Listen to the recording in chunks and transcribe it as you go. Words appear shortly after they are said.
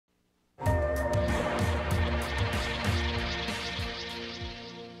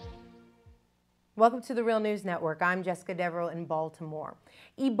Welcome to the Real News Network. I'm Jessica Deverell in Baltimore.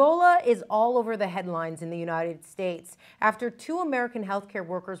 Ebola is all over the headlines in the United States. After 2 American healthcare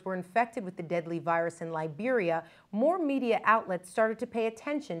workers were infected with the deadly virus in Liberia, more media outlets started to pay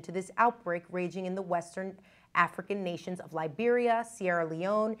attention to this outbreak raging in the Western African nations of Liberia, Sierra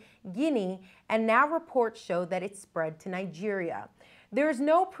Leone, Guinea, and now reports show that it spread to Nigeria. There is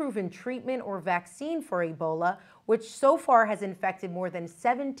no proven treatment or vaccine for Ebola, which so far has infected more than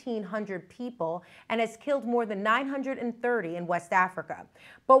 1,700 people and has killed more than 930 in West Africa.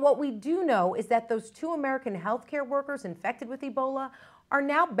 But what we do know is that those 2 American healthcare workers infected with Ebola are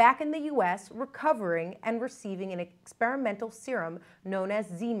now back in the U.S. recovering and receiving an experimental serum known as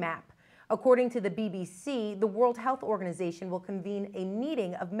ZMapp. According to the BBC, the World Health Organization will convene a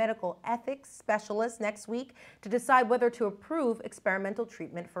meeting of medical ethics specialists next week to decide whether to approve experimental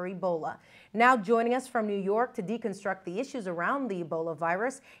treatment for Ebola. Now joining us from New York to deconstruct the issues around the Ebola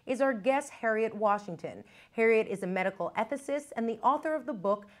virus is our guest, Harriet Washington. Harriet is a medical ethicist and the author of the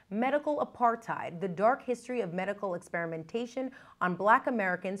book Medical Apartheid: The Dark History of Medical Experimentation on Black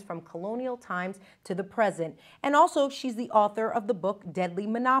Americans from Colonial Times to the Present. And also, she's the author of the book Deadly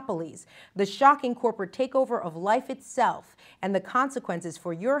Monopolies: The Shocking Corporate Takeover of Life Itself and the Consequences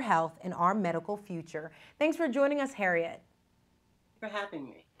for Your Health and Our Medical Future. Thanks for joining us, Harriet. For having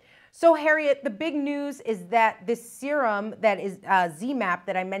me. So, Harriet, the big news is that this serum that is ZMapp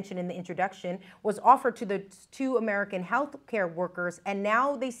that I mentioned in the introduction was offered to the 2 American healthcare workers, and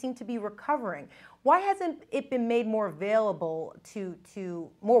now they seem to be recovering. Why hasn't it been made more available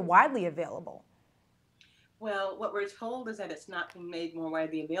more widely available? Well, what we're told is that it's not been made more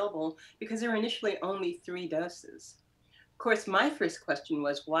widely available because there were initially only 3 doses. Of course, my first question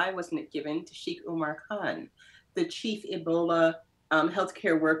was, why wasn't it given to Sheikh Umar Khan, the chief Ebola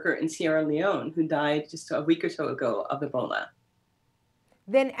healthcare worker in Sierra Leone, who died just a week or so ago of Ebola?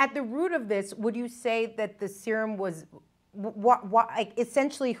 Then at the root of this, would you say that the serum was,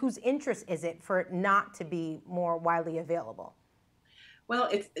 essentially, whose interest is it for it not to be more widely available? Well,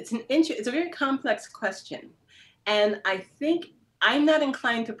 it's a very complex question. And I think I'm not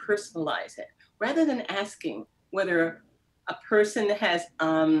inclined to personalize it. Rather than asking whether a person has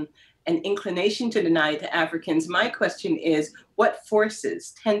an inclination to deny it to Africans, my question is, what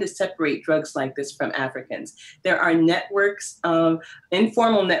forces tend to separate drugs like this from Africans? There are networks,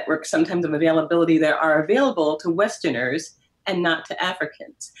 informal networks sometimes of availability that are available to Westerners and not to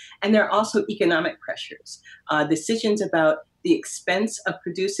Africans. And there are also economic pressures, decisions about the expense of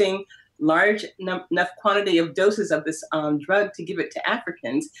producing large enough quantity of doses of this drug to give it to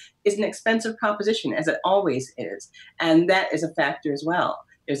Africans is an expensive proposition, as it always is. And that is a factor as well.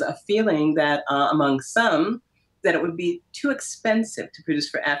 There's a feeling that among some that it would be too expensive to produce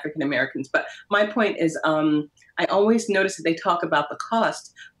for African Americans. But my point is, I always notice that they talk about the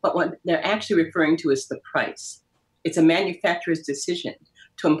cost, but what they're actually referring to is the price. It's a manufacturer's decision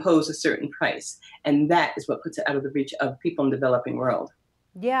to impose a certain price. And that is what puts it out of the reach of people in the developing world.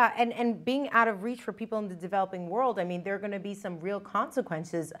 Yeah, and being out of reach for people in the developing world, I mean, there are going to be some real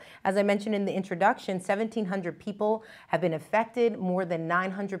consequences. As I mentioned in the introduction, 1,700 people have been affected. More than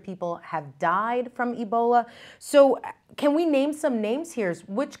 900 people have died from Ebola. So can we name some names here?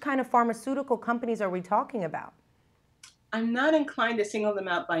 Which kind of pharmaceutical companies are we talking about? I'm not inclined to single them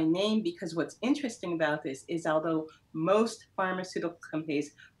out by name, because what's interesting about this is, although most pharmaceutical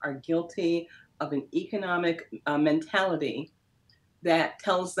companies are guilty of an economic mentality that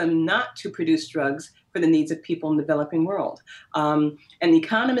tells them not to produce drugs for the needs of people in the developing world. An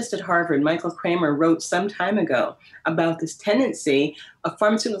economist at Harvard, Michael Kramer, wrote some time ago about this tendency of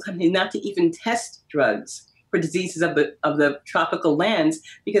pharmaceutical companies not to even test drugs for diseases of the tropical lands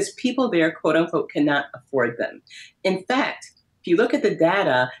because people there, quote unquote, cannot afford them. In fact, if you look at the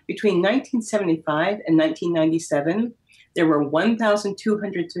data, between 1975 and 1997, there were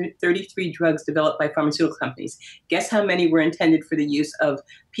 1,233 drugs developed by pharmaceutical companies. Guess how many were intended for the use of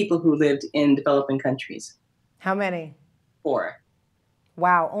people who lived in developing countries? How many? 4.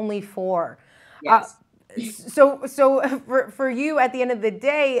 Wow, only 4. Yes. So for you, at the end of the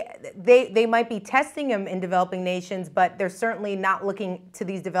day, they might be testing them in developing nations, but they're certainly not looking to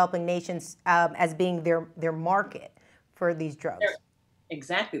these developing nations as being their market for these drugs.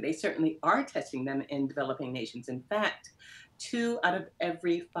 Exactly. They certainly are testing them in developing nations. In fact, 2 out of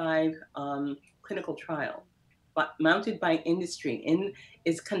every 5 clinical trials mounted by industry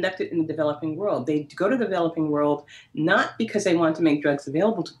is conducted in the developing world. They go to the developing world not because they want to make drugs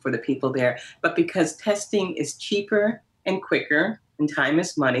available for the people there, but because testing is cheaper and quicker, and time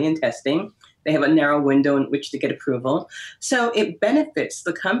is money in testing. They have a narrow window in which to get approval. So it benefits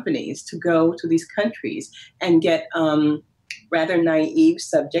the companies to go to these countries and get rather naive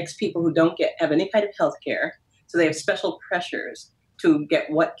subjects, people who don't have any kind of health care. So they have special pressures to get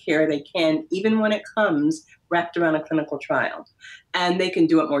what care they can, even when it comes wrapped around a clinical trial. And they can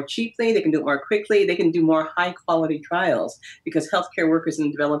do it more cheaply, they can do it more quickly, they can do more high quality trials because healthcare workers in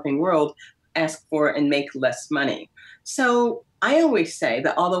the developing world ask for and make less money. So I always say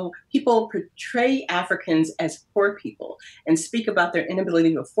that although people portray Africans as poor people and speak about their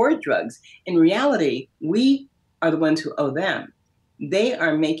inability to afford drugs, in reality, we are the ones who owe them. They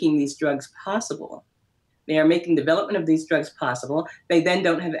are making these drugs possible. They are making development of these drugs possible. They then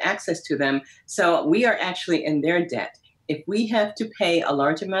don't have access to them. So we are actually in their debt. If we have to pay a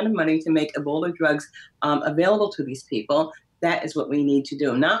large amount of money to make Ebola drugs available to these people, that is what we need to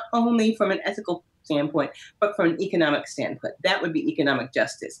do, not only from an ethical standpoint, but from an economic standpoint. That would be economic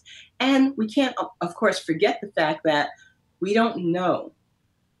justice. And we can't, of course, forget the fact that we don't know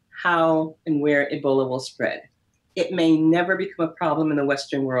how and where Ebola will spread. It may never become a problem in the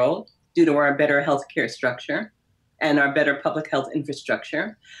Western world due to our better healthcare structure and our better public health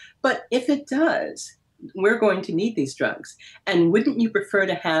infrastructure. But if it does, we're going to need these drugs. And wouldn't you prefer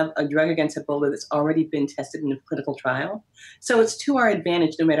to have a drug against Ebola that's already been tested in a clinical trial? So it's to our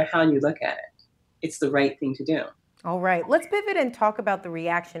advantage no matter how you look at it. It's the right thing to do. All right, let's pivot and talk about the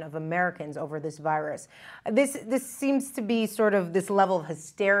reaction of Americans over this virus. This seems to be sort of this level of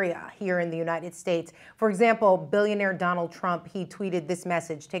hysteria here in the United States. For example, billionaire Donald Trump, he tweeted this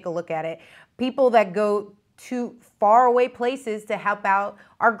message. Take a look at it. People that go to faraway places to help out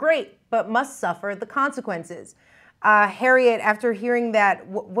are great, but must suffer the consequences. Harriet, after hearing that,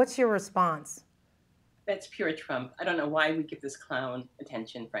 what's your response? That's pure Trump. I don't know why we give this clown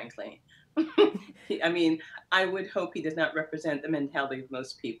attention, frankly. I mean, I would hope he does not represent the mentality of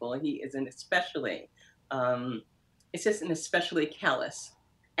most people. He is an especially, it's just an especially callous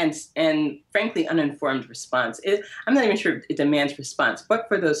and frankly uninformed response. I'm not even sure it demands response, but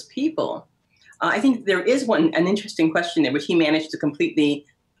for those people, I think there is an interesting question there which he managed to completely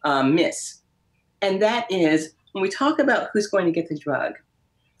miss. And that is, when we talk about who's going to get the drug,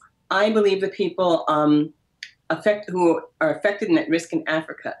 I believe the people who are affected and at risk in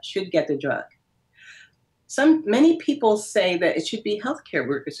Africa should get the drug. Many people say that it should be healthcare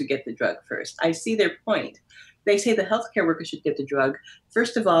workers who get the drug first. I see their point. They say the healthcare workers should get the drug,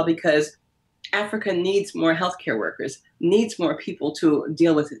 first of all, because Africa needs more healthcare workers, needs more people to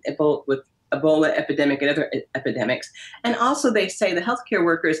deal with Ebola epidemic and other epidemics. And also they say the healthcare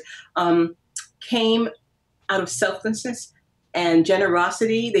workers came out of selflessness and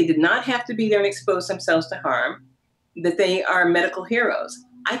generosity. They did not have to be there and expose themselves to harm, that they are medical heroes.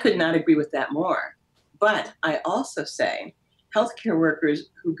 I could not agree with that more. But I also say healthcare workers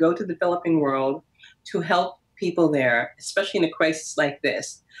who go to the developing world to help people there, especially in a crisis like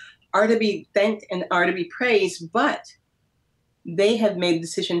this, are to be thanked and are to be praised, but they have made a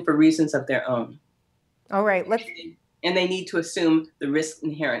decision for reasons of their own. All right, and they need to assume the risk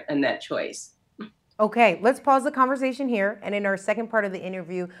inherent in that choice. Okay, let's pause the conversation here, and in our second part of the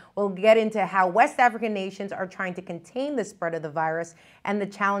interview, we'll get into how West African nations are trying to contain the spread of the virus and the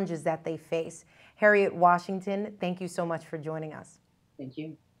challenges that they face. Harriet Washington, thank you so much for joining us. Thank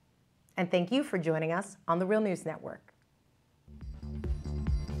you. And thank you for joining us on the Real News Network.